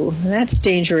 Ooh, that's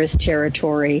dangerous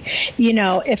territory. You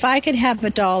know, if I could have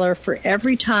 $1 for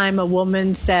every time a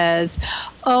woman says,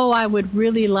 oh, I would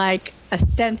really like a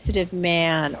sensitive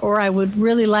man, or I would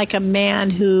really like a man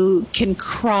who can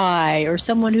cry, or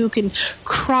someone who can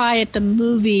cry at the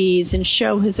movies and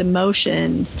show his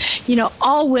emotions. You know,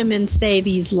 all women say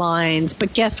these lines,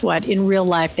 but guess what? In real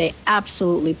life, they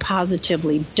absolutely,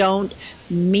 positively don't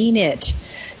mean it.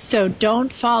 So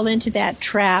don't fall into that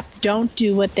trap. Don't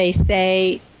do what they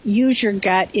say. Use your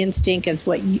gut instinct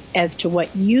as to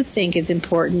what you think is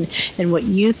important and what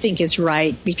you think is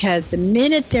right, because the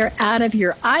minute they're out of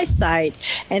your eyesight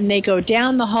and they go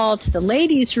down the hall to the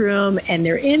ladies' room and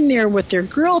they're in there with their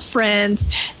girlfriends,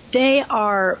 they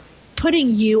are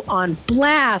putting you on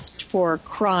blast for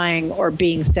crying or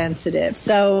being sensitive.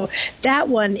 So that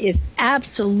one is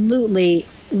absolutely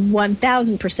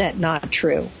 1,000% not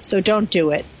true. So don't do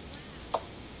it.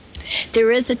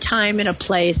 There is a time and a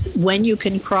place when you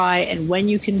can cry and when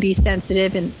you can be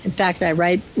sensitive. And in fact, I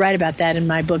write about that in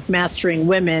my book, Mastering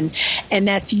Women. And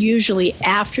that's usually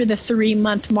after the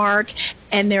 3-month mark.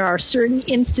 And there are certain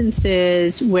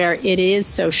instances where it is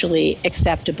socially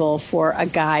acceptable for a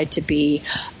guy to be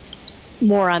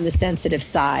more on the sensitive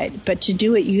side. But to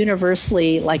do it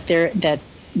universally like that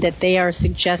they are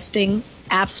suggesting,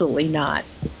 absolutely not.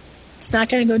 It's not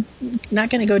going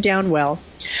to go down well.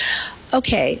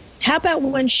 Okay, how about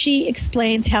when she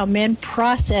explains how men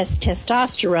process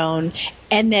testosterone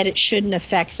and that it shouldn't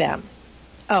affect them?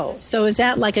 Oh, so is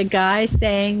that like a guy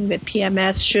saying that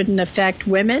PMS shouldn't affect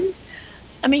women?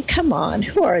 I mean, come on,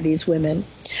 who are these women?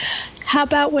 How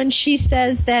about when she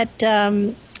says that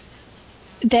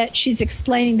that she's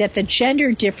explaining that the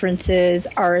gender differences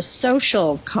are a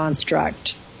social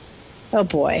construct? Oh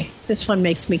boy, this one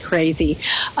makes me crazy.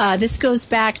 This goes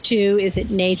back to, is it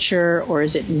nature or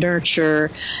is it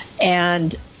nurture?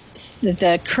 And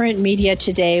the current media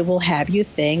today will have you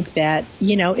think that,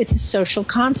 it's a social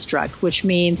construct, which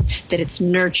means that it's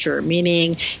nurture,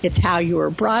 meaning it's how you were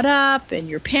brought up and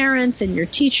your parents and your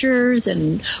teachers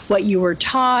and what you were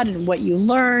taught and what you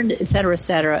learned, et cetera, et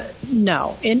cetera.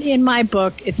 No, in my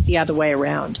book, it's the other way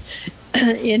around.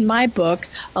 In my book,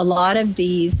 a lot of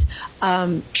these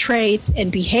traits and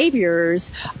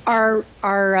behaviors are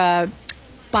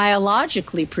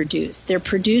biologically produced. They're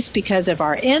produced because of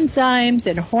our enzymes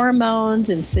and hormones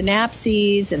and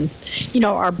synapses, and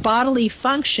our bodily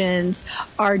functions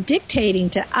are dictating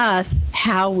to us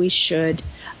how we should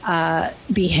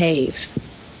behave.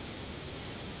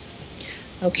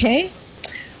 Okay?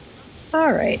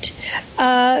 All right.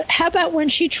 How about when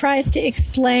she tries to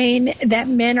explain that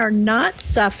men are not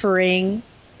suffering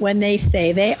when they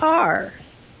say they are?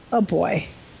 Oh, boy.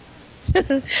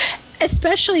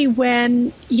 Especially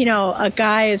when, a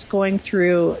guy is going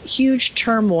through huge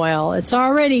turmoil. It's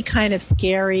already kind of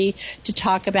scary to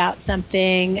talk about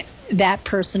something that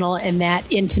personal and that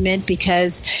intimate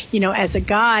because, as a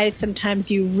guy, sometimes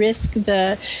you risk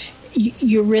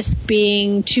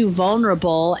being too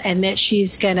vulnerable and that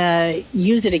she's going to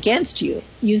use it against you,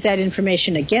 use that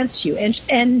information against you.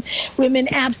 And women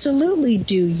absolutely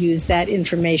do use that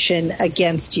information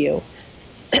against you.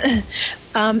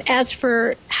 As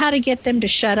for how to get them to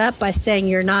shut up by saying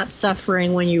you're not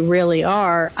suffering when you really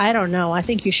are, I don't know. I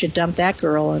think you should dump that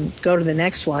girl and go to the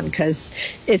next one because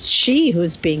it's she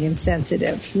who's being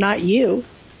insensitive, not you.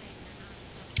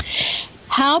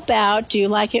 How about, do you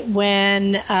like it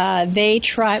when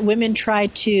women try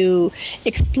to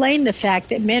explain the fact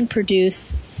that men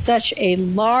produce such a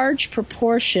large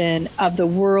proportion of the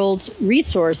world's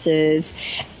resources,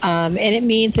 and it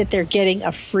means that they're getting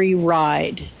a free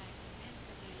ride?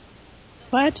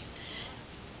 What?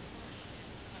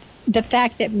 The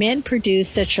fact that men produce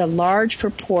such a large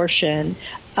proportion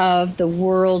of the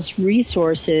world's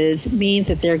resources means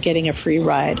that they're getting a free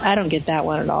ride. I don't get that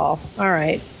one at all. All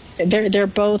right. They're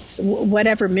both,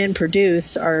 whatever men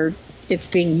produce, it's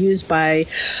being used by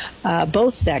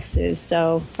both sexes,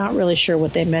 so not really sure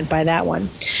what they meant by that one.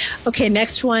 Okay,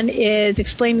 next one is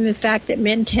explaining the fact that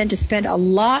men tend to spend a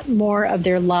lot more of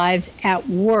their lives at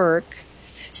work,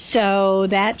 so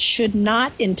that should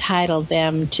not entitle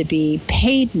them to be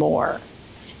paid more,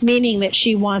 meaning that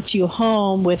she wants you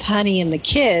home with honey and the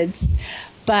kids,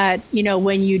 but,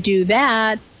 when you do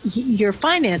that, your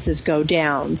finances go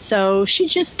down. So she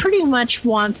just pretty much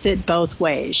wants it both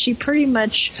ways. She pretty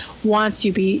much wants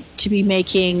you to be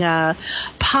making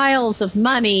piles of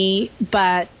money,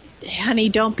 but honey,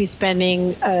 don't be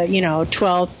spending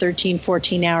 12, 13,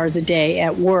 14 hours a day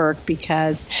at work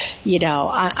because,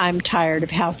 I'm tired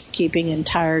of housekeeping and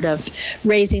tired of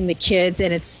raising the kids,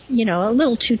 and it's, a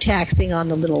little too taxing on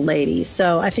the little lady.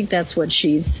 So I think that's what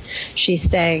she's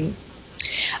saying.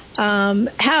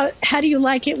 How do you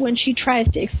like it when she tries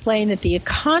to explain that the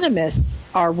economists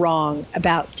are wrong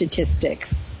about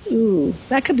statistics? Ooh,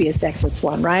 that could be a sexist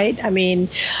one, right? I mean,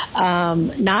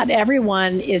 not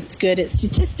everyone is good at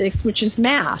statistics, which is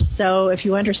math. So if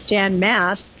you understand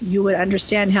math, you would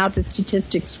understand how the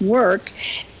statistics work,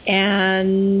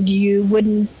 and you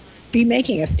wouldn't be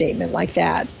making a statement like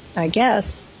that, I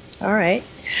guess. All right.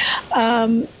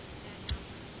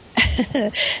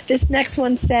 This next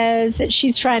one says that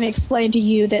she's trying to explain to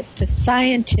you that the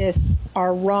scientists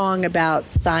are wrong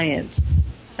about science.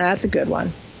 That's a good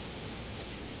one.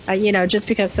 Just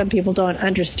because some people don't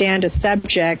understand a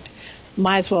subject,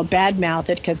 might as well badmouth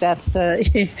it because that's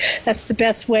the that's the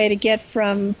best way to get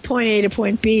from point A to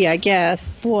point B, I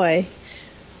guess. Boy,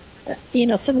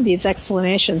 some of these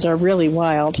explanations are really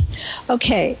wild.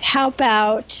 Okay, how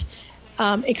about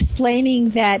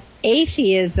explaining that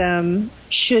atheism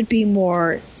should be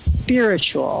more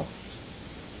spiritual.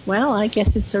 Well, I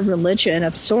guess it's a religion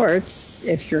of sorts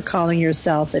if you're calling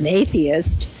yourself an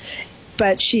atheist.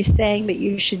 But she's saying that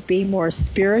you should be more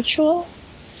spiritual?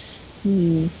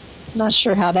 Not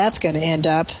sure how that's going to end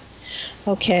up.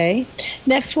 Okay.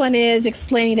 Next one is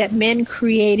explaining that men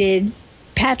created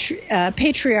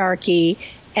patriarchy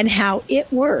and how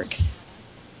it works.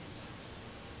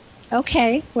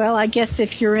 Okay. Well, I guess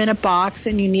if you're in a box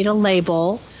and you need a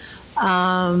label,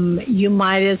 you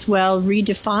might as well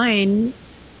redefine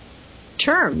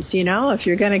terms. If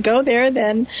you're going to go there,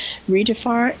 then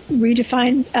redefine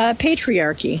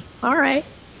patriarchy. All right,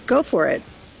 go for it.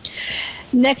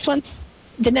 The next one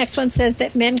says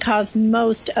that men cause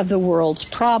most of the world's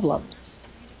problems.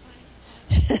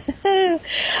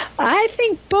 I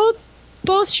think both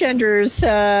genders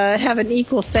have an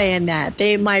equal say in that.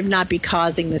 They might not be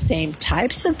causing the same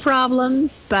types of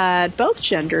problems, but both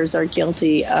genders are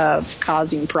guilty of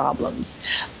causing problems.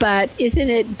 But isn't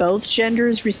it both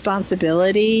genders'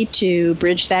 responsibility to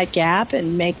bridge that gap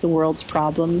and make the world's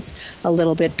problems a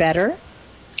little bit better?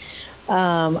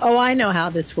 I know how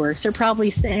this works. They're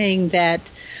probably saying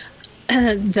that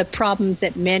the problems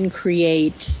that men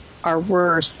create are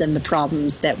worse than the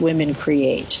problems that women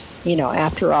create.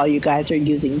 After all, you guys are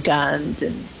using guns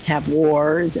and have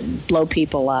wars and blow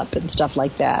people up and stuff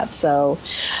like that. So,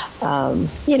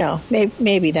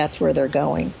 maybe that's where they're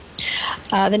going.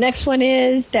 The next one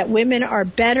is that women are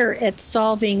better at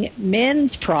solving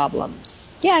men's problems.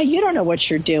 Yeah, you don't know what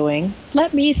you're doing.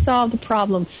 Let me solve the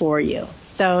problem for you.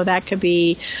 So that could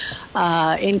be,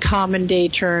 in common day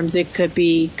terms, you could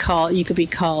be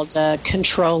called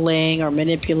controlling or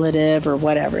manipulative or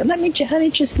whatever. Let me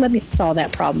solve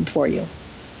that problem for you.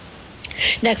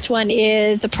 Next one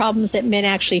is the problems that men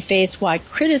actually face while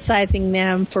criticizing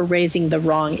them for raising the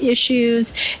wrong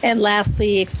issues. And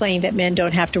lastly, explaining that men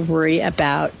don't have to worry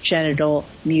about genital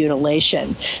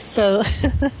mutilation. So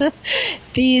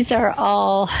these are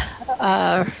all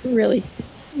really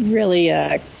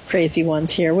crazy ones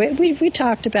here. We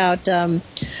talked about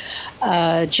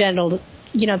genital,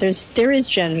 there is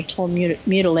genital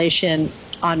mutilation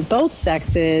on both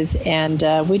sexes, and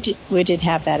we did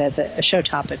have that as a show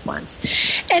topic once.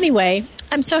 Anyway,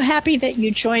 I'm so happy that you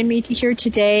joined me here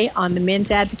today on the Men's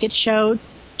Advocate Show.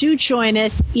 Do join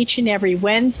us each and every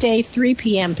Wednesday, 3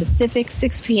 p.m. Pacific,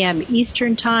 6 p.m.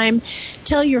 Eastern Time.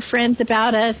 Tell your friends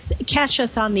about us. Catch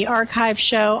us on the archive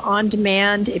show on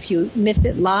demand if you miss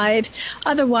it live.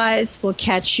 Otherwise, we'll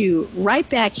catch you right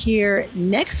back here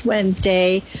next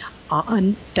Wednesday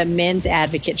on the Men's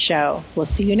Advocate Show. We'll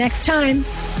see you next time.